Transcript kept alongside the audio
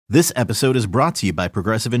This episode is brought to you by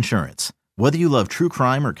Progressive Insurance. Whether you love true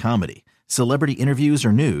crime or comedy, celebrity interviews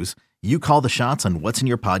or news, you call the shots on what's in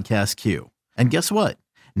your podcast queue. And guess what?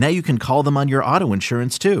 Now you can call them on your auto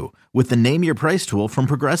insurance too with the Name Your Price tool from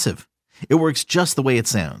Progressive. It works just the way it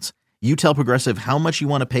sounds. You tell Progressive how much you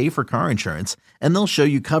want to pay for car insurance, and they'll show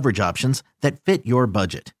you coverage options that fit your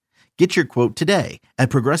budget. Get your quote today at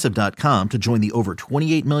Progressive.com to join the over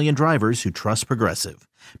 28 million drivers who trust Progressive.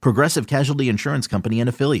 Progressive Casualty Insurance Company and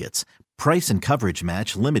Affiliates. Price and coverage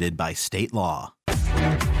match limited by state law. With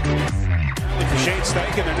the shade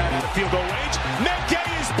Steichen, they're not in the field goal range.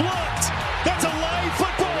 Metcalf is blocked. That's a live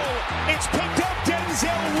football. It's picked up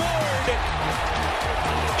Denzel Ward.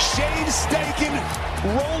 Shade Steichen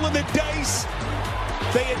rolling the dice.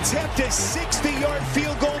 They attempt a 60-yard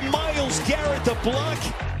field goal. Myles Garrett the block.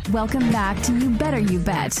 Welcome back to You Better You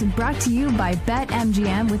Bet, brought to you by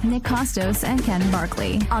BetMGM with Nick Costos and Ken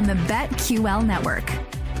Barkley on the BetQL network.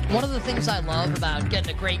 One of the things I love about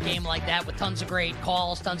getting a great game like that with tons of great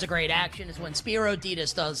calls, tons of great action is when Spiro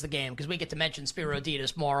Ditas does the game, because we get to mention Spiro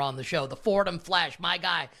Ditas more on the show. The Fordham Flash, my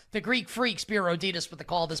guy, the Greek freak Spiro Ditas with the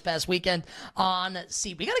call this past weekend on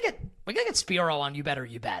C. We gotta get Spiro on You Better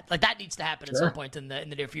You Bet. Like that needs to happen at some point in the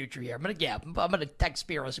near future here. I'm gonna text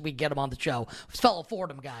Spiro so we can get him on the show. His fellow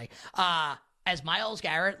Fordham guy. As Myles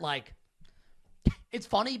Garrett, like it's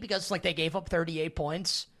funny because like they gave up 38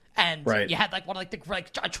 points. And you had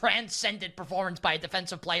a transcendent performance by a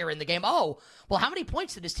defensive player in the game. Oh, well, how many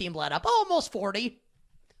points did his team let up? Oh, almost 40.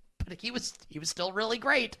 But he was still really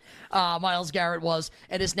great. Myles Garrett was,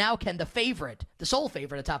 and is now Ken the sole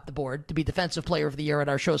favorite atop the board to be Defensive Player of the Year at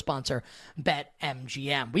our show sponsor,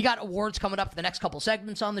 BetMGM. We got awards coming up for the next couple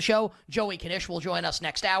segments on the show. Joey Knish will join us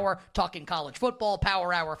next hour, talking college football.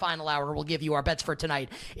 Power Hour, Final Hour, we'll give you our bets for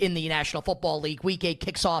tonight in the National Football League. Week 8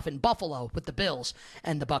 kicks off in Buffalo with the Bills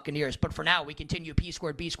and the Buccaneers. But for now, we continue P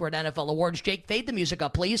Squared, B Squared NFL awards. Jake, fade the music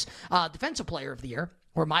up, please. Defensive Player of the Year,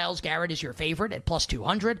 where Myles Garrett is your favorite at plus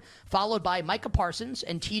 200, followed by Micah Parsons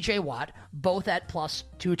and T.J. Watt, both at plus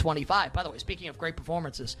 225. By the way, speaking of great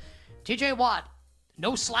performances, T.J. Watt,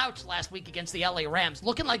 no slouch last week against the L.A. Rams,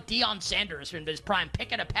 looking like Deion Sanders in his prime,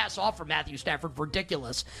 picking a pass off from Matthew Stafford,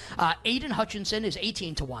 ridiculous. Aiden Hutchinson is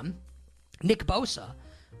 18-1. Nick Bosa,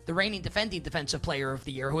 the reigning defending Defensive Player of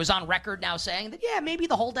the Year, who is on record now saying that, maybe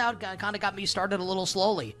the holdout kind of got me started a little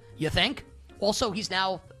slowly. You think? Also, he's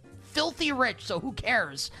now filthy rich, so who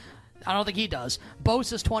cares? I don't think he does.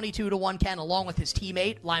 Bosa's 22-1, Ken, along with his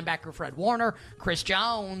teammate, linebacker Fred Warner. Chris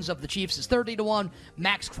Jones of the Chiefs is 30-1.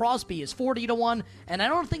 Max Crosby is 40-1. And I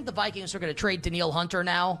don't think the Vikings are going to trade Danielle Hunter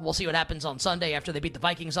now. We'll see what happens on Sunday after they beat the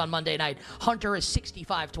Vikings on Monday night. Hunter is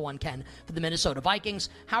 65-1, Ken, for the Minnesota Vikings.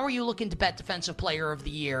 How are you looking to bet Defensive Player of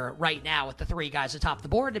the Year right now with the three guys atop the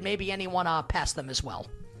board, and maybe anyone past them as well?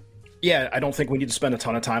 Yeah, I don't think we need to spend a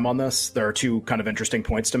ton of time on this. There are two kind of interesting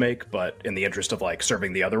points to make, but in the interest of like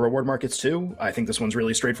serving the other reward markets too, I think this one's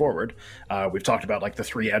really straightforward. We've talked about like the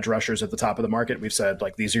three edge rushers at the top of the market. We've said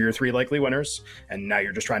like these are your three likely winners, and now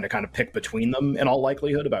you're just trying to kind of pick between them in all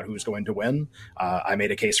likelihood about who's going to win. I made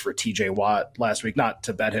a case for TJ Watt last week, not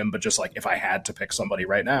to bet him, but just like if I had to pick somebody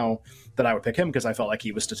right now, that I would pick him because I felt like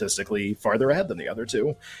he was statistically farther ahead than the other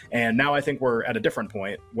two. And now I think we're at a different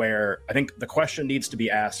point where I think the question needs to be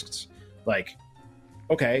asked. Like,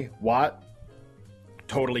 okay, Watt,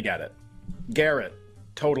 totally get it. Garrett,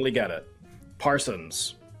 totally get it.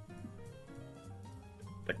 Parsons,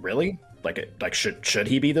 like really? Like should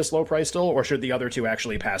he be this low price still, or should the other two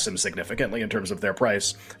actually pass him significantly in terms of their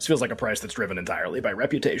price? This feels like a price that's driven entirely by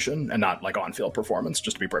reputation and not like on-field performance,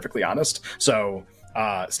 just to be perfectly honest. So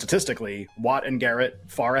statistically, Watt and Garrett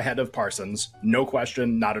far ahead of Parsons, no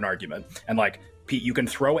question, not an argument. And like, Pete, you can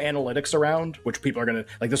throw analytics around, which people are going to,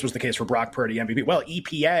 like this was the case for Brock Purdy MVP. Well,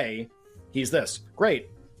 EPA, he's this. Great.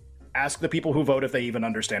 Ask the people who vote if they even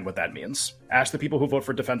understand what that means. Ask the people who vote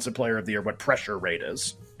for Defensive Player of the Year what pressure rate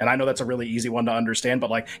is. And I know that's a really easy one to understand, but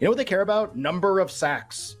like, you know what they care about? Number of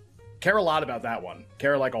sacks. Care a lot about that one.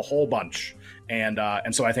 Care like a whole bunch. And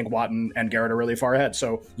so I think Watt and Garrett are really far ahead.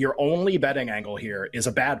 So your only betting angle here is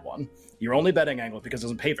a bad one. Your only betting angle, because it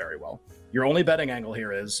doesn't pay very well. Your only betting angle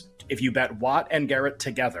here is if you bet Watt and Garrett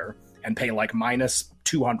together and pay like minus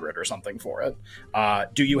 200 or something for it,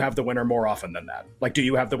 do you have the winner more often than that? Like, do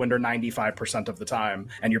you have the winner 95% of the time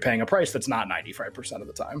and you're paying a price that's not 95% of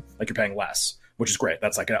the time? Like you're paying less, which is great.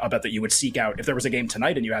 That's like a bet that you would seek out. If there was a game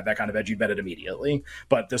tonight and you had that kind of edge, you'd bet it immediately.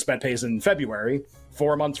 But this bet pays in February,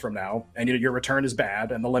 4 months from now, and your return is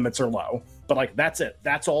bad and the limits are low. But like, that's it.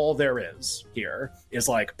 That's all there is here is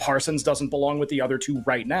like Parsons doesn't belong with the other two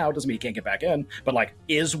right now. Doesn't mean he can't get back in, but like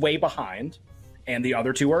is way behind and the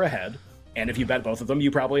other two are ahead. And if you bet both of them, you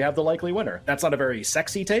probably have the likely winner. That's not a very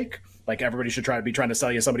sexy take. Like everybody should try to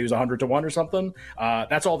sell you somebody who's 100 to 1 or something.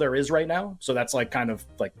 That's all there is right now. So that's like kind of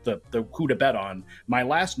like the who to bet on. My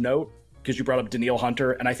last note, because you brought up Danielle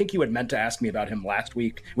Hunter, and I think you had meant to ask me about him last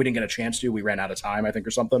week. We didn't get a chance to. We ran out of time, I think,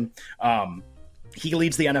 or something. He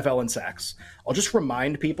leads the NFL in sacks. I'll just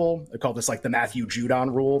remind people, I call this like the Matthew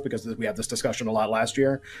Judon rule because we had this discussion a lot last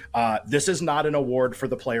year. This is not an award for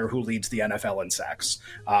the player who leads the NFL in sacks.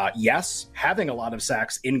 Yes, having a lot of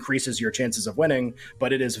sacks increases your chances of winning,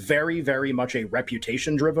 but it is very, very much a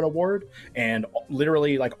reputation-driven award and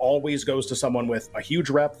literally like always goes to someone with a huge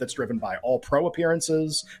rep that's driven by all pro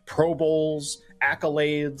appearances, Pro Bowls,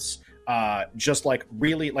 accolades, just like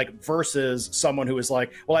really like versus someone who is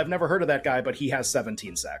like, well, I've never heard of that guy, but he has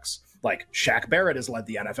 17 sacks. Like Shaq Barrett has led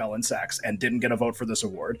the NFL in sacks and didn't get a vote for this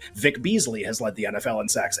award. Vic Beasley has led the NFL in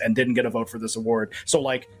sacks and didn't get a vote for this award. So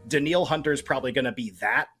like Danielle Hunter's probably going to be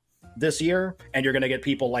that this year. And you're going to get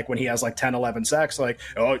people like when he has like 10, 11 sacks, like,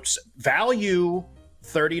 oh, it's value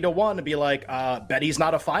 30 to 1 to be like, bet he's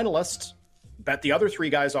not a finalist. Bet the other three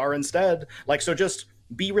guys are instead. Like, so just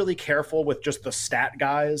be really careful with just the stat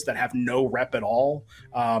guys that have no rep at all.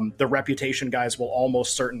 The reputation guys will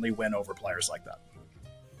almost certainly win over players like that.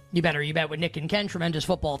 You bet with Nick and Ken. Tremendous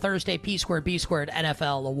Football Thursday, P Squared, B Squared,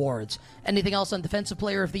 NFL Awards. Anything else on Defensive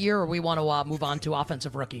Player of the Year, or we want to move on to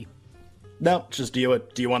Offensive Rookie? No, just do you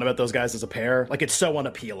want to bet those guys as a pair? Like, it's so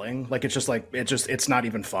unappealing. Like, it's just like, it's not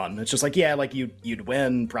even fun. It's just like, yeah, like you'd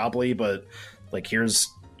win probably, but like, here's,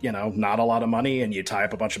 not a lot of money, and you tie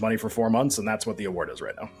up a bunch of money for 4 months, and that's what the award is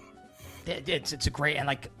right now. It's a great, and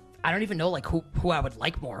like, I don't even know like who I would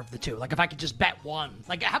like more of the two. Like if I could just bet one.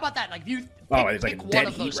 Like how about that? Like if you it's pick like one dead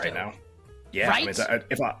of those heat right two. Now. Yeah, right?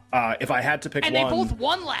 if I had to pick and one, they both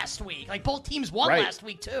won last week. Like both teams won last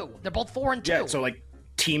week too. They're both 4-2. Yeah, so like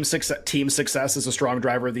team success is a strong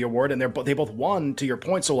driver of the award, and they both won. To your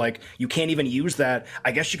point, so like you can't even use that.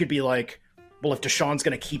 I guess you could be like, well, if Deshaun's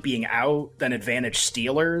going to keep being out, then advantage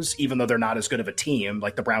Steelers, even though they're not as good of a team.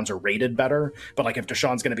 Like the Browns are rated better, but like if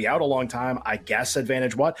Deshaun's going to be out a long time, I guess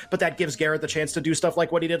advantage what? But that gives Garrett the chance to do stuff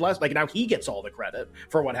like what he did last. Like now he gets all the credit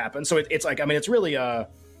for what happened. So it's like, I mean, it's really I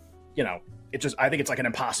think it's like an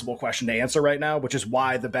impossible question to answer right now, which is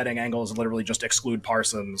why the betting angle is literally just exclude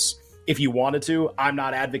Parsons. If you wanted to, I'm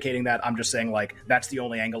not advocating that. I'm just saying like that's the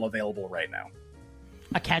only angle available right now.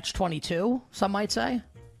 A catch-22, some might say.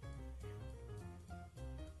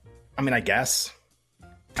 I mean, I guess.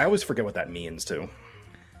 I always forget what that means, too.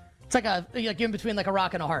 It's like in between like a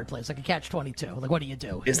rock and a hard place, like a catch-22. Like, what do you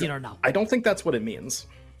do? You don't know. I don't think that's what it means.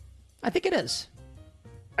 I think it is.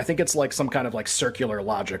 I think it's like some kind of like circular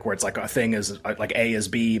logic where it's like a thing is like A is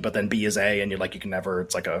B, but then B is A, and you're like, you can never,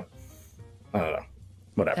 it's like a, I don't know.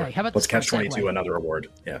 Whatever. Hey, how about Let's catch 22, another award.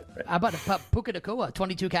 Yeah. Right. How about Puka Nacua?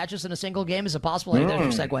 22 catches in a single game is a possibility.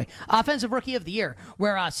 There's your segue. Offensive Rookie of the Year,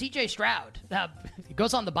 where C.J. Stroud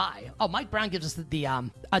goes on the bye. Oh, Mike Brown gives us the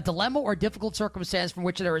a dilemma or difficult circumstance from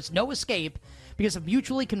which there is no escape because of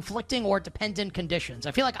mutually conflicting or dependent conditions.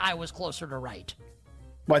 I feel like I was closer to right.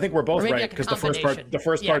 Well, I think we're both right because the first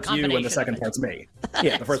part's you and the second part's me.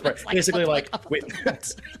 Yeah, the first part. Basically, wait.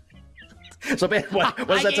 So what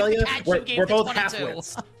does that tell you? We're both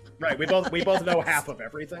half-wits. Right, we both know half of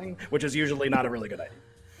everything, which is usually not a really good idea.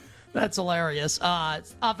 That's hilarious.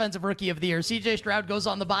 Offensive Rookie of the Year. C.J. Stroud goes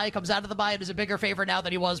on the bye, comes out of the bye, and is a bigger favorite now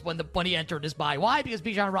than he was when he entered his bye. Why? Because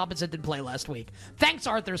Bijan Robinson didn't play last week. Thanks,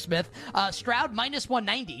 Arthur Smith. Stroud minus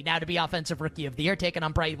 190 now to be Offensive Rookie of the Year, taking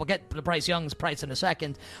on Bryce. We'll get to Bryce Young's price in a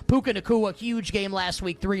second. Puka Nacua, huge game last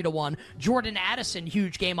week, 3-1. Jordan Addison,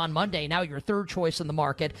 huge game on Monday. Now your third choice in the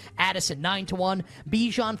market. Addison 9-1.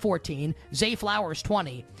 Bijan 14. Zay Flowers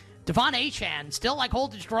 20. Devon Achane still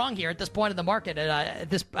holding strong here at this point in the market,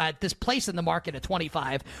 at this place in the market at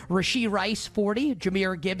 25. Rashee Rice 40,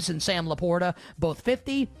 Jahmyr Gibbs and Sam Laporta both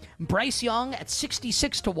 50. Bryce Young at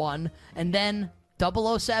 66-1, and then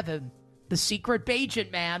 007, the secret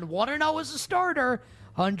agent man, 1-0 as a starter,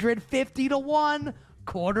 150-1.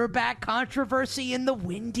 Quarterback controversy in the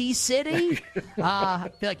Windy City.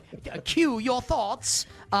 I feel like cue your thoughts.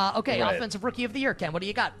 Okay, right. Offensive Rookie of the Year, Ken. What do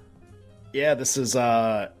you got? Yeah, this is.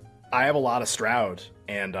 I have a lot of Stroud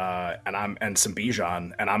and some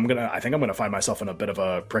Bijan, and I think I'm gonna find myself in a bit of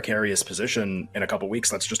a precarious position in a couple weeks.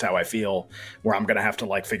 That's just how I feel, where I'm gonna have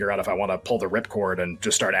to figure out if I want to pull the ripcord and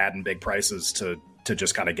just start adding big prices to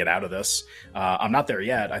just kind of get out of this. I'm not there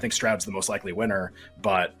yet. I think Stroud's the most likely winner,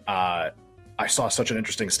 but I saw such an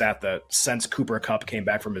interesting stat that since Cooper Kupp came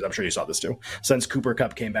back from his, I'm sure you saw this too. Since Cooper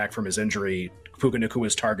Kupp came back from his injury, Puka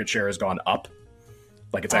Nacua's target share has gone up.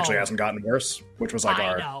 Like it's actually hasn't gotten worse, which was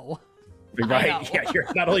Right. Yeah.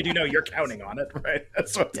 Not only do you know, you're counting on it. Right.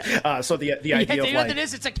 So the idea of what it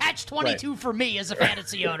is, it's a catch-22 for me as a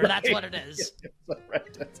fantasy owner. That's what it is.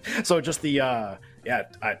 Right. So just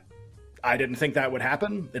I didn't think that would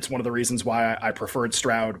happen. It's one of the reasons why I preferred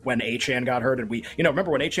Stroud when Achane got hurt. And we,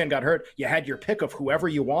 remember when Achane got hurt, you had your pick of whoever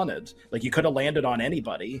you wanted. Like, you could have landed on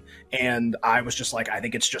anybody. And I was just like, I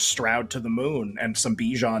think it's just Stroud to the moon and some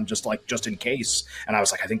Bijan just in case. And I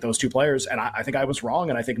was like, I think those two players. And I think I was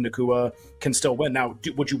wrong. And I think Nacua can still win. Now,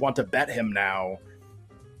 would you want to bet him now?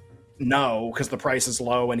 No, because the price is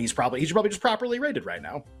low and he's probably just properly rated right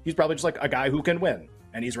now. He's probably just like a guy who can win.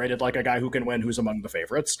 And he's rated like a guy who can win, who's among the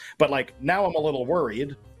favorites. But like, now I'm a little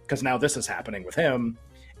worried because now this is happening with him.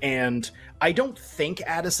 And I don't think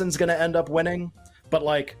Addison's going to end up winning. But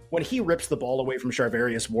like, when he rips the ball away from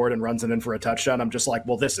Charvarius Ward and runs it in for a touchdown, I'm just like,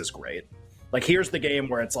 well, this is great. Like, here's the game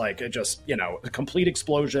where it's like, it just, a complete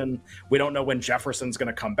explosion. We don't know when Jefferson's going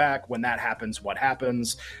to come back. When that happens, what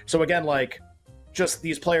happens? So again, like, just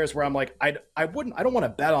these players where I'm like, I don't want to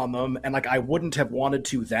bet on them. And like, I wouldn't have wanted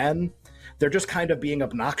to then. They're just kind of being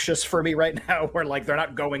obnoxious for me right now, where like they're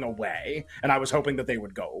not going away, and I was hoping that they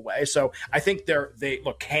would go away. So I think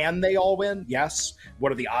can they all win? Yes.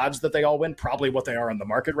 What are the odds that they all win? Probably what they are on the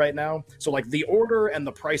market right now. So like the order and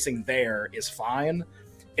the pricing there is fine.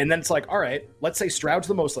 And then it's like, all right, let's say Stroud's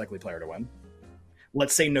the most likely player to win.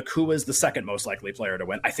 Let's say Nacua is the second most likely player to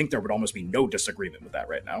win. I think there would almost be no disagreement with that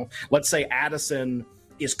right now. Let's say Addison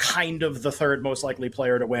is kind of the third most likely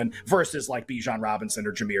player to win versus like Bijan Robinson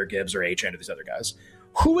or Jahmyr Gibbs or Achane or these other guys.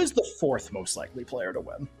 Who is the fourth most likely player to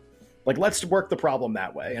win? Like, let's work the problem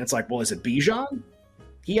that way. And it's like, well, is it Bijan?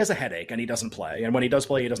 He has a headache and he doesn't play. And when he does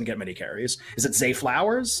play, he doesn't get many carries. Is it Zay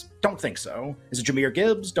Flowers? Don't think so. Is it Jahmyr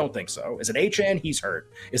Gibbs? Don't think so. Is it Achane? He's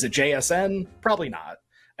hurt. Is it JSN? Probably not.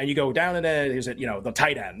 And you go down and is it, the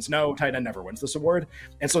tight ends? No, tight end never wins this award.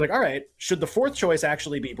 And so like, all right, should the fourth choice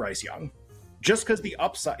actually be Bryce Young? Just because the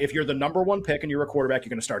upside, if you're the number one pick and you're a quarterback,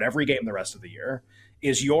 you're going to start every game the rest of the year.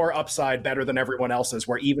 Is your upside better than everyone else's,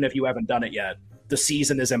 where even if you haven't done it yet, the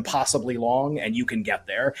season is impossibly long and you can get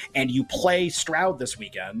there? And you play Stroud this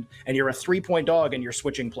weekend and you're a 3-point dog and you're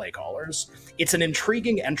switching play callers. It's an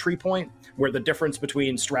intriguing entry point where the difference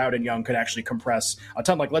between Stroud and Young could actually compress a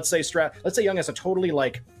ton. Like, let's say Young has a totally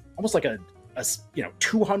almost like a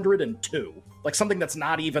 202, like something that's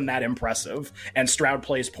not even that impressive, and Stroud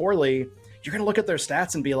plays poorly. You're going to look at their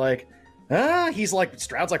stats and be like,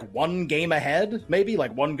 Stroud's like one game ahead, maybe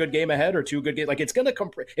like one good game ahead or two good games. Like, it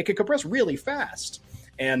can compress really fast.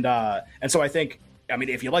 And so I think,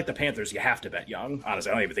 if you like the Panthers, you have to bet Young. Honestly,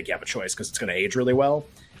 I don't even think you have a choice because it's going to age really well.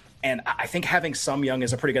 And I think having some Young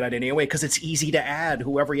is a pretty good idea anyway, because it's easy to add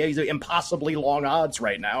whoever. He's impossibly long odds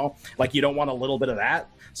right now. Like, you don't want a little bit of that.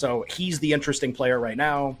 So he's the interesting player right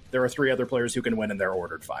now. There are three other players who can win, and they're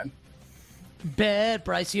ordered fine. Bet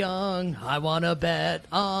Bryce Young. I want to bet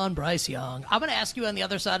on Bryce Young. I'm going to ask you on the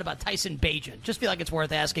other side about Tyson Bagent. Just feel like it's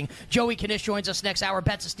worth asking. Joey Knish joins us next hour.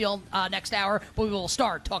 Bets a steal next hour. But we will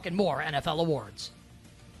start talking more NFL awards.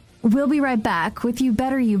 We'll be right back with You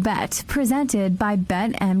Better You Bet, presented by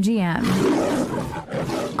BetMGM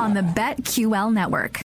on the BetQL network.